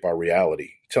can shape our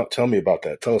reality. Tell me about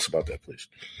that. Tell us about that, please.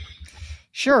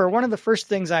 Sure. One of the first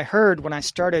things I heard when I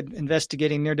started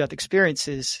investigating near-death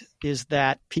experiences is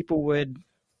that people would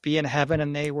be in heaven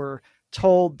and they were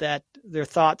told that their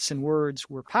thoughts and words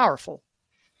were powerful.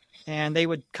 And they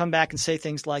would come back and say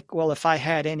things like, well, if I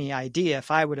had any idea,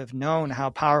 if I would have known how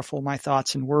powerful my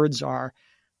thoughts and words are,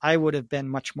 I would have been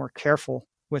much more careful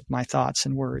with my thoughts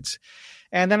and words.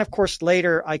 And then, of course,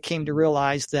 later I came to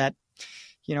realize that,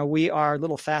 we are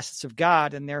little facets of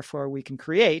God, and therefore we can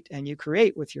create, and you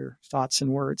create with your thoughts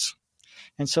and words.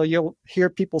 And so you'll hear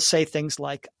people say things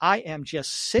like, I am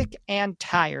just sick and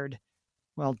tired.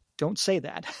 Well, don't say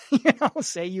that.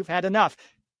 Say you've had enough.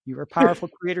 You're a powerful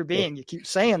creator being. You keep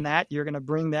saying that, you're going to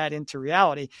bring that into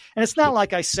reality. And it's not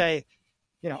like I say,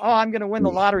 I'm going to win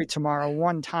the lottery tomorrow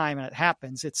one time and it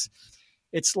happens.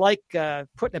 It's like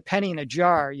putting a penny in a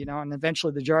jar, and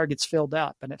eventually the jar gets filled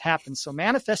up and it happens. So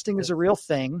manifesting is a real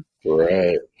thing.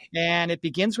 Right. And it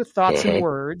begins with thoughts and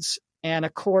words. And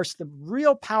of course, the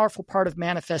real powerful part of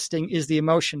manifesting is the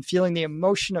emotion, feeling the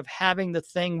emotion of having the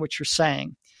thing which you're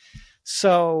saying.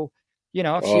 So, if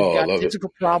you've got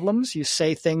physical problems, you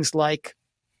say things like,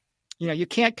 you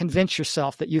can't convince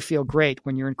yourself that you feel great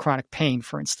when you're in chronic pain,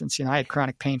 for instance. I had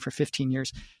chronic pain for 15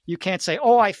 years. You can't say,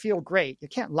 oh, I feel great. You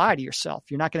can't lie to yourself.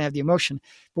 You're not going to have the emotion.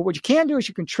 But what you can do is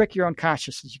you can trick your own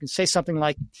consciousness. You can say something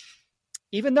like,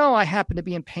 even though I happen to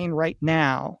be in pain right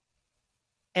now,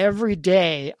 every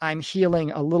day I'm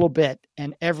healing a little bit,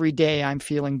 and every day I'm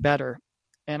feeling better.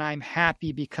 And I'm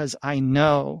happy because I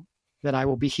know that I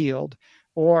will be healed.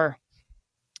 Or,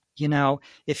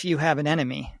 if you have an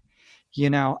enemy,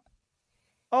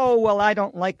 oh, well, I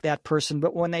don't like that person,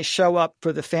 but when they show up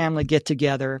for the family get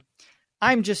together,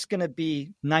 I'm just going to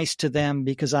be nice to them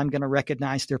because I'm going to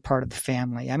recognize they're part of the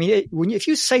family. I mean, if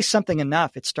you say something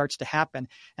enough, it starts to happen.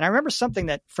 And I remember something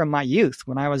that from my youth,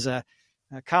 when I was a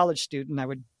college student, I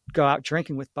would go out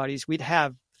drinking with buddies. We'd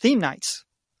have theme nights,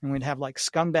 and we'd have like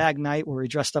scumbag night where we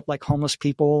dressed up like homeless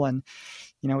people, and,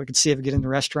 we could see if we get into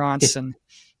restaurants. And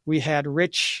we had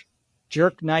rich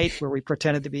jerk night where we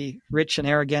pretended to be rich and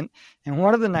arrogant. And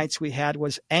one of the nights we had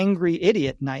was angry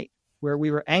idiot night, where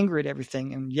we were angry at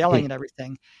everything and yelling at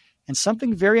everything. And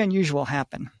something very unusual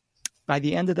happened. By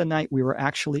the end of the night, we were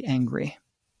actually angry.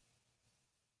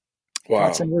 Wow.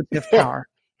 Thoughts and words have power.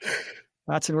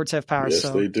 Thoughts and words have power. Yes,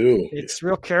 so they do. It's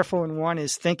real careful when one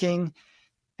is thinking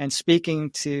and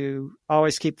speaking to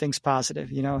always keep things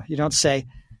positive. You don't say,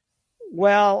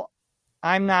 well,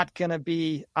 I'm not going to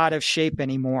be out of shape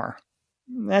anymore.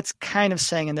 That's kind of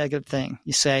saying a negative thing.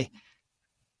 You say,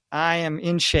 I am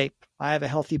in shape. I have a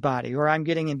healthy body, or I'm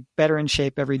getting better in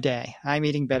shape every day. I'm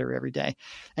eating better every day.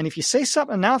 And if you say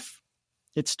something enough,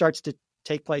 it starts to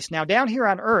take place. Now, down here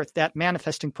on Earth, that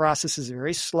manifesting process is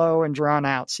very slow and drawn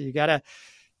out. So you got to,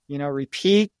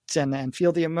 repeat and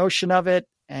feel the emotion of it.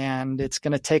 And it's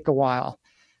going to take a while,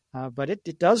 but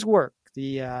it does work.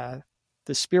 The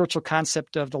spiritual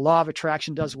concept of the law of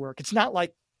attraction does work. It's not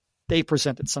like they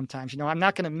present it sometimes. I'm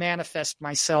not going to manifest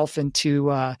myself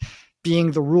into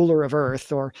being the ruler of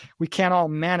Earth, or we can't all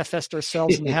manifest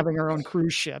ourselves in having our own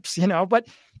cruise ships,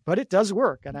 but it does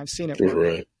work. And I've seen it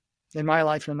work in my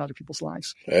life and in other people's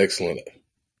lives. Excellent.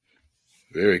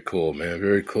 Very cool, man.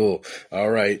 Very cool. All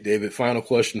right, David, final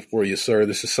question for you, sir.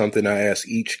 This is something I ask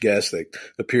each guest that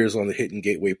appears on the Hidden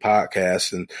Gateway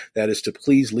podcast, and that is to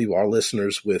please leave our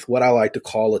listeners with what I like to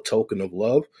call a token of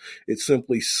love. It's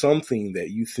simply something that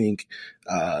you think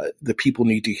the people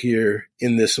need to hear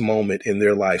in this moment in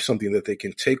their life, something that they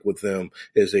can take with them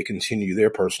as they continue their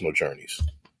personal journeys.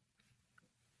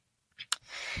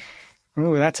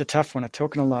 Ooh, that's a tough one, a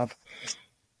token of love.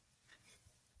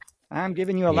 I'm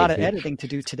giving you a lot of editing to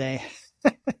do today.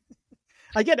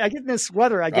 I get in this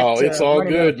weather. It's all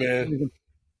good, man.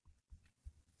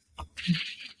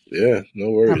 Yeah,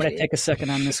 no worries. I'm going to take a second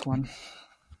on this one.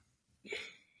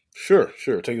 Sure.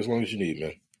 Take as long as you need,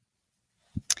 man.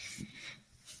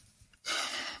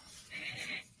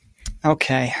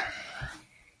 Okay.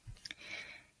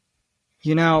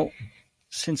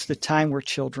 Since the time we're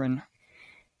children,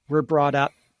 we're brought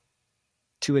up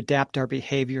to adapt our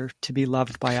behavior to be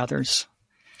loved by others.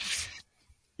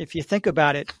 If you think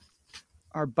about it,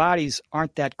 our bodies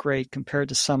aren't that great compared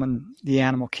to some in the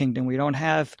animal kingdom. We don't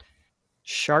have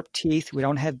sharp teeth. We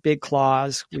don't have big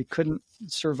claws. We couldn't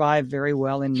survive very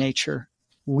well in nature.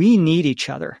 We need each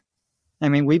other. I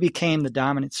mean, we became the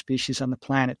dominant species on the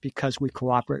planet because we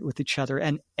cooperate with each other.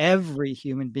 And every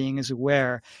human being is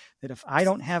aware that if I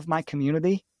don't have my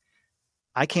community,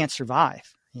 I can't survive.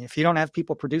 If you don't have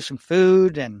people producing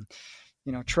food and,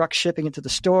 trucks shipping into the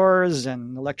stores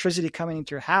and electricity coming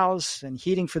into your house and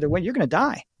heating for the winter, you're going to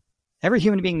die. Every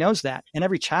human being knows that. And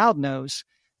every child knows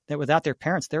that without their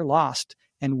parents, they're lost.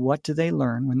 And what do they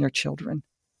learn when they're children?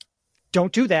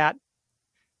 Don't do that.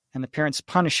 And the parents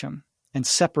punish them and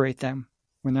separate them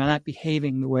when they're not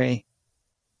behaving the way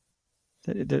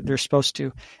that they're supposed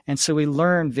to. And so we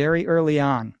learn very early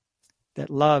on that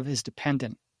love is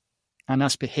dependent on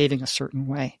us behaving a certain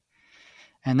way.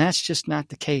 And that's just not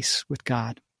the case with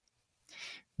God.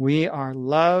 We are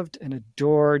loved and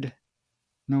adored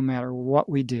no matter what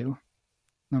we do,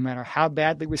 no matter how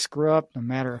badly we screw up, no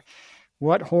matter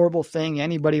what horrible thing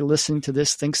anybody listening to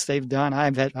this thinks they've done.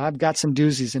 I've got some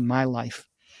doozies in my life.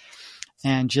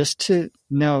 And just to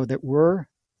know that we're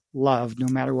loved no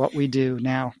matter what we do.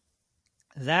 Now,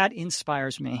 that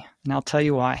inspires me, and I'll tell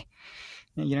you why.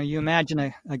 You know, you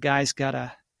imagine a guy's got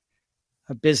a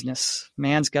business,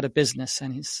 man's got a business,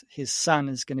 and his son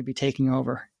is going to be taking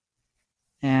over.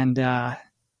 And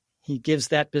he gives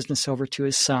that business over to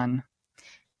his son,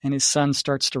 and his son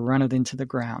starts to run it into the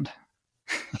ground.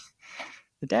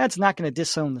 The dad's not going to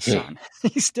disown the son.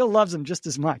 He still loves him just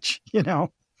as much, you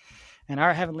know. And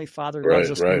our Heavenly Father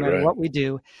loves us no matter what we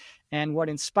do. And what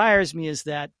inspires me is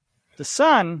that the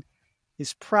son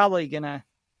is probably going to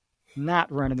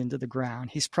not run it into the ground.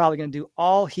 He's probably going to do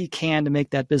all he can to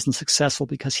make that business successful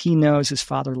because he knows his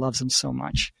father loves him so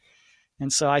much.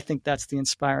 And so I think that's the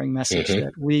inspiring message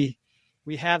that we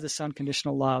have this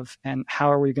unconditional love. And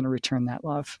how are we going to return that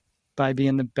love? By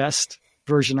being the best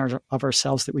version of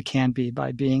ourselves that we can be,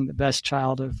 by being the best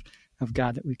child of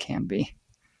God that we can be.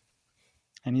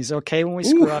 And he's okay when we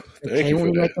screw up, okay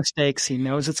when we make mistakes. He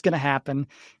knows it's going to happen.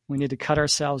 We need to cut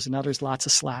ourselves and others lots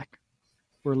of slack.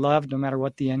 We're loved no matter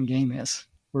what the end game is.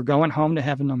 We're going home to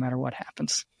heaven no matter what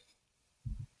happens.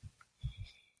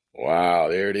 Wow,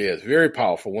 there it is. Very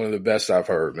powerful. One of the best I've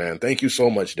heard, man. Thank you so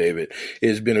much, David. It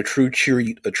has been a true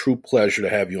treat, a true pleasure to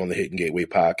have you on the Hidden Gateway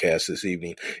podcast this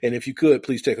evening. And if you could,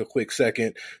 please take a quick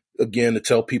second, again, to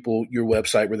tell people your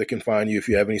website, where they can find you, if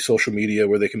you have any social media,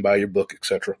 where they can buy your book,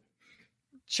 etc.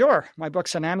 Sure. My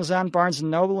book's on Amazon, Barnes &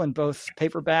 Noble in both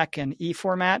paperback and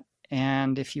e-format.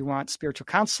 And if you want spiritual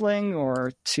counseling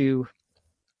or to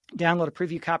download a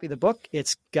preview copy of the book,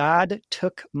 it's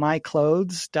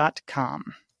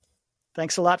godtookmyclothes.com.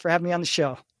 Thanks a lot for having me on the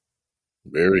show.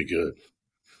 Very good.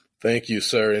 Thank you,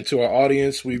 sir. And to our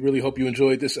audience, we really hope you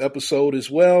enjoyed this episode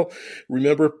as well.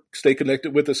 Remember, stay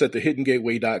connected with us at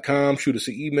thehiddengateway.com. Shoot us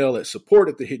an email at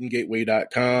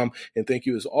support@thehiddengateway.com. And thank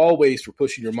you, as always, for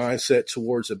pushing your mindset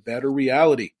towards a better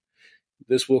reality.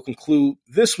 This will conclude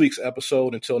this week's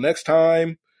episode. Until next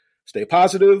time, stay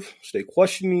positive, stay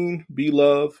questioning, be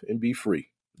love, and be free.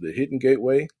 The Hidden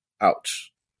Gateway, out.